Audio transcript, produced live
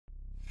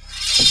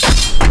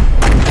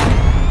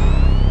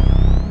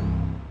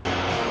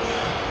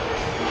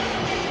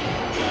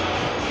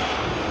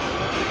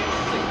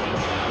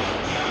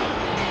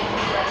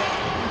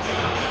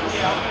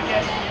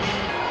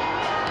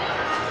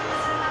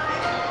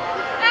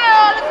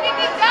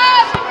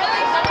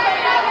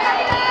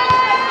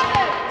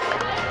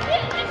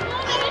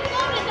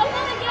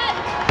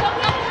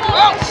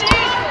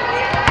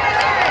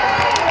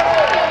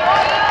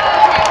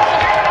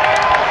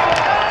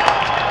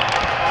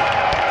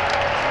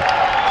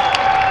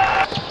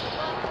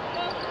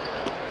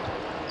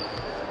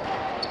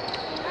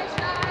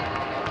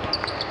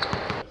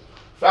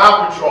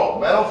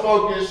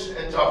focus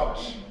and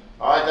toughness.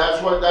 All right,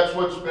 that's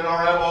what's been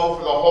our MO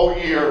for the whole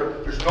year.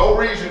 There's no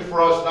reason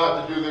for us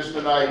not to do this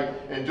tonight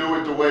and do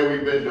it the way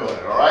we've been doing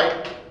it, all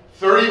right?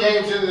 30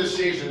 games into the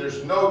season,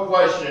 there's no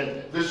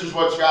question this is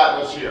what's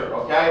gotten us here,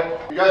 okay?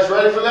 You guys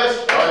ready for this?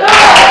 All right.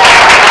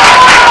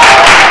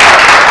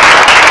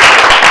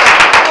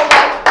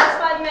 Last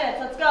 5 minutes,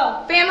 let's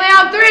go. Family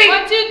on 3.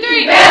 1, 2,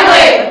 3.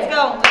 Family. Let's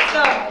go, let's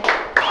go.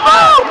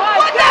 Oh,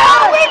 what the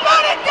hell are we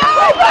gonna do?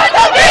 We're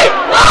gonna be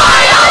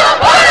Lions!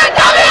 Put a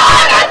W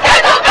on the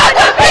schedule, got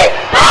to be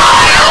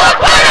Lions!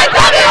 Put a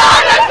W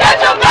on the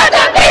schedule, got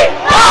to be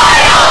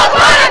Lions!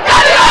 Put a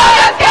W on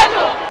the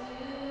schedule!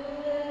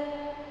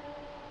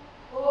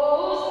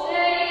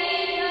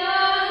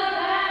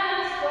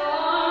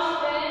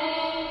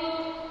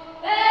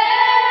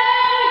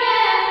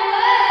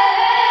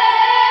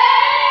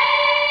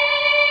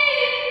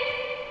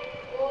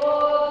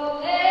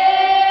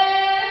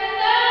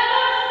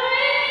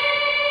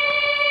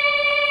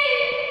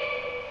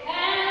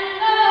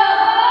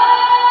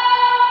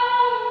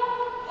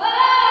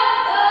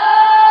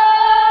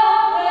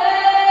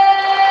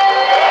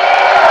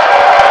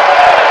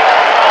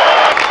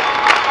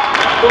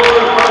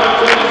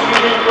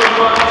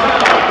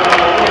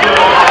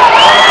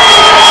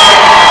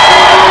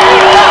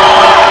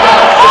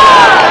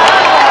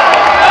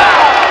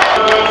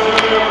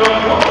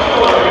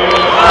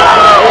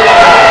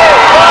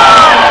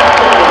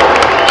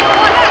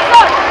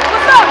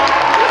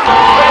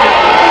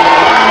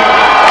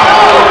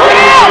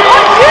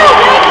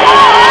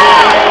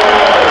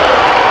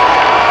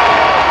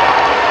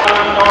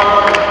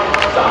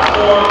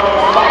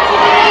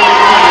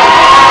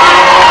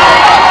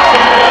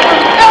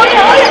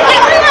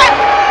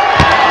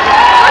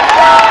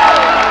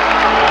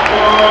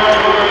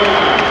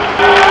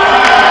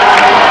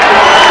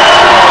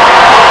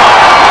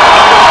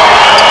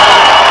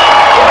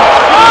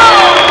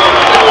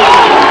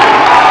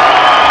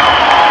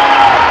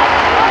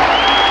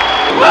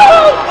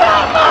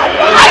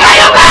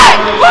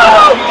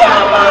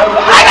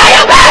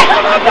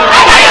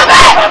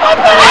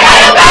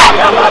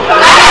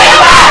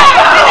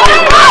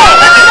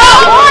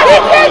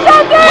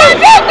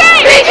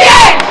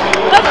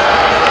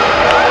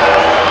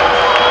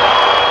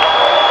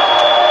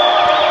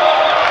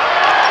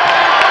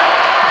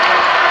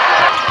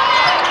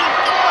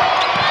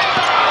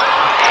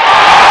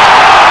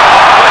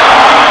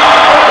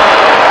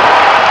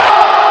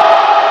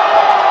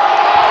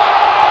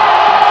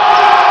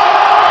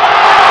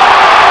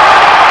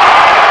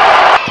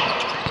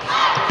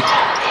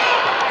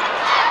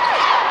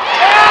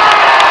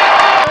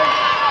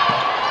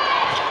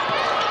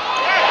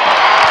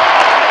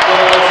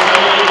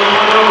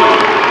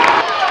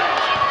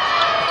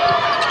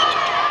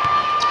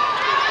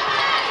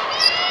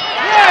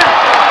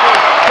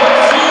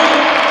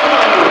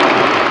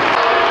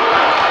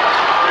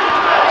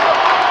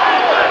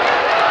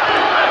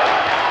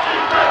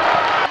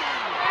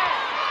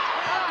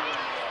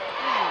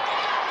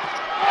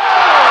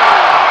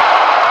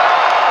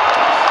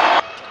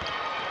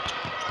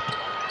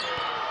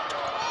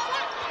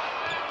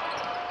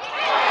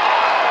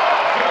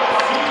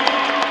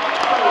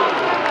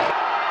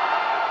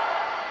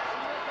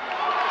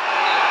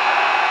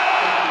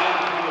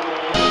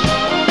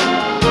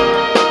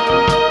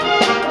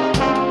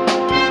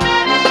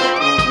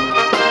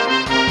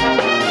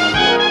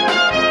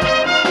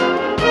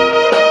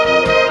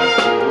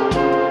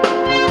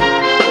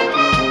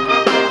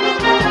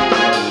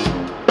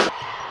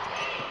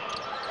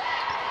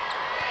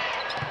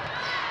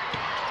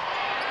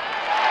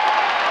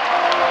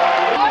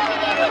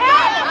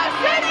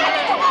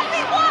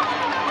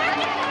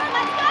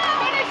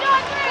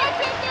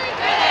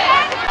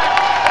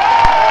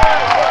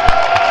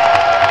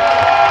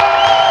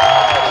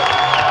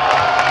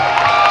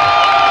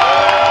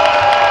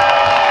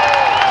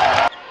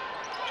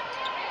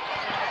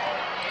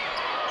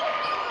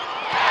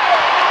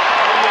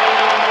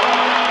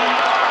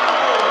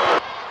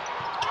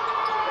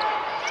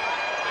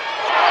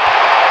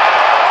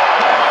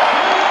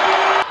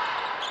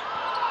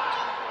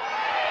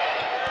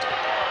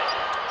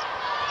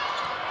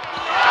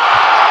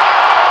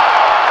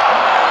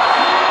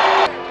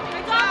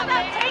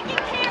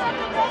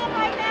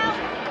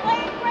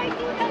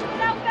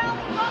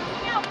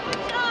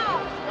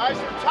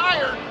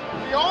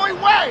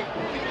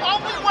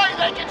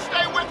 they can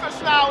stay with us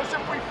now is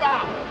if we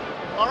foul.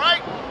 All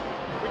right?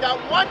 We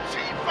got one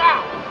team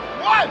foul.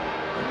 One.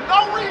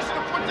 No reason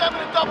to put them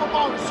in a double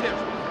bonus here.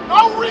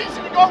 No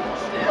reason to go for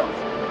steals.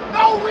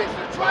 No reason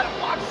to try to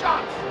block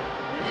shots.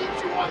 We need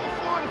you on the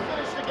floor to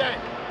finish the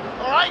game.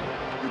 All right?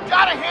 You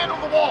got to handle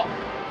the ball.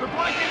 They're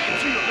going to get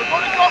into you. They're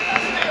going to go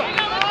for steals.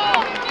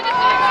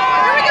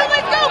 Here we go,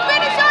 let's go.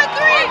 Finish on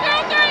three.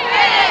 Finish.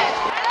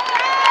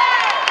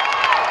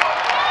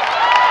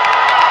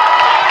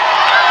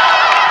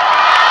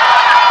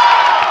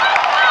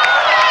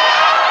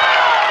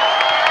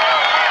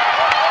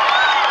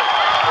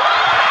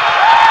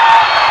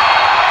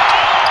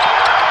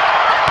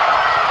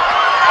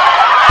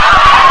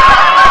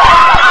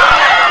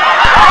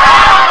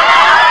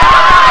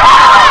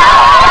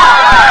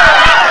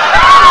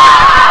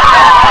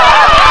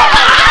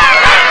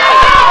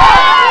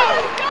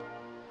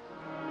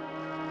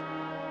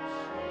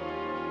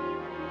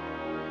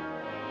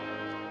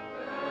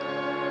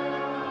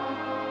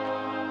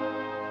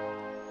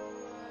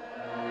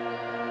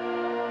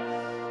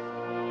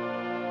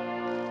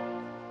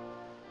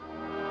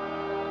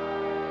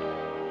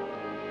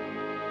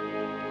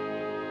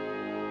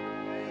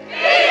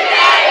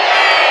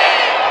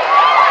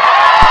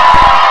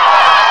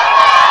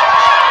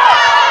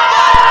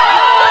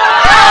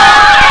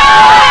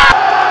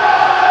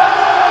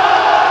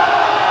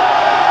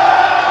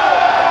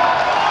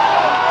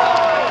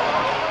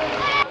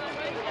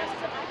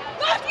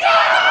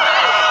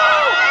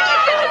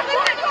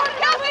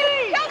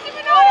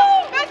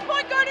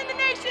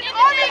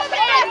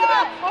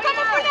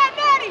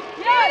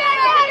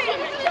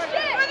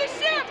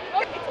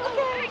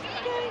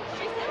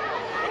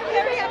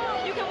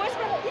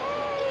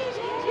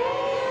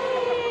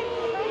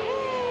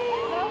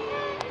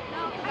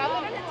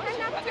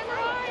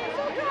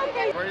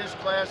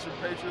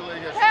 Patriot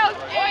League history. Hell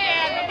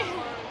yeah.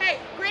 Hey,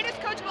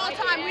 greatest coach of all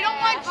time. We don't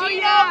want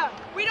Gino.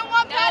 We don't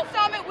want Pat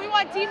Summit. We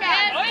want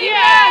D-Mac. Oh, D-Mac.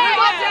 yeah. We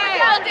want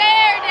How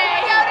dare they.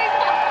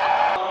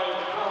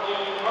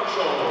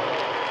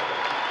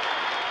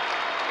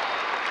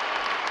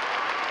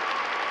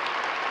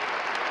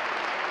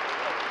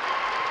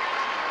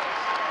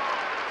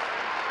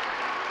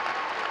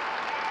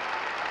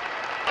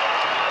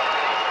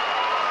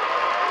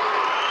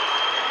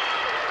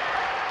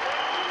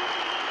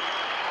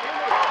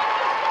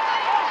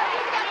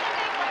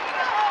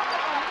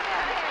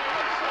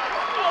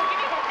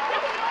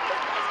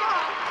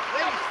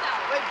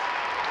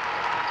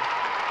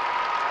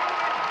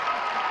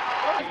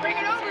 Bring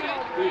it over.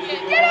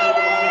 Get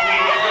over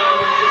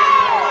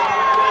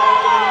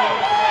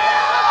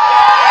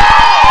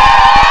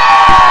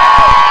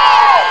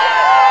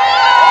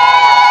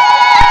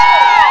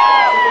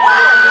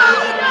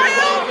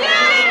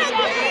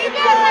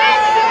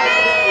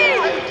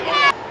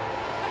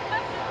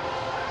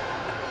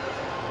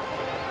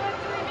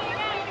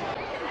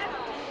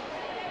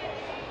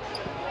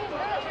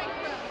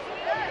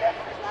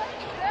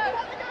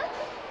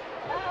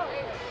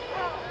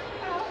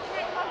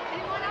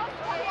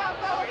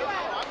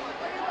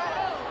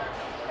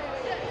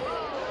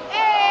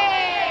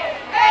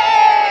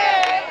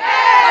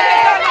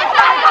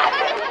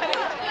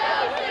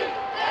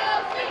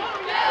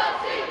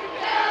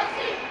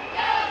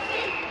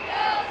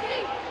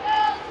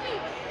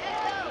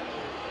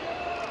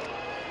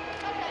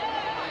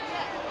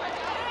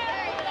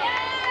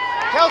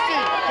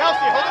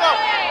Kelsey, hold it up.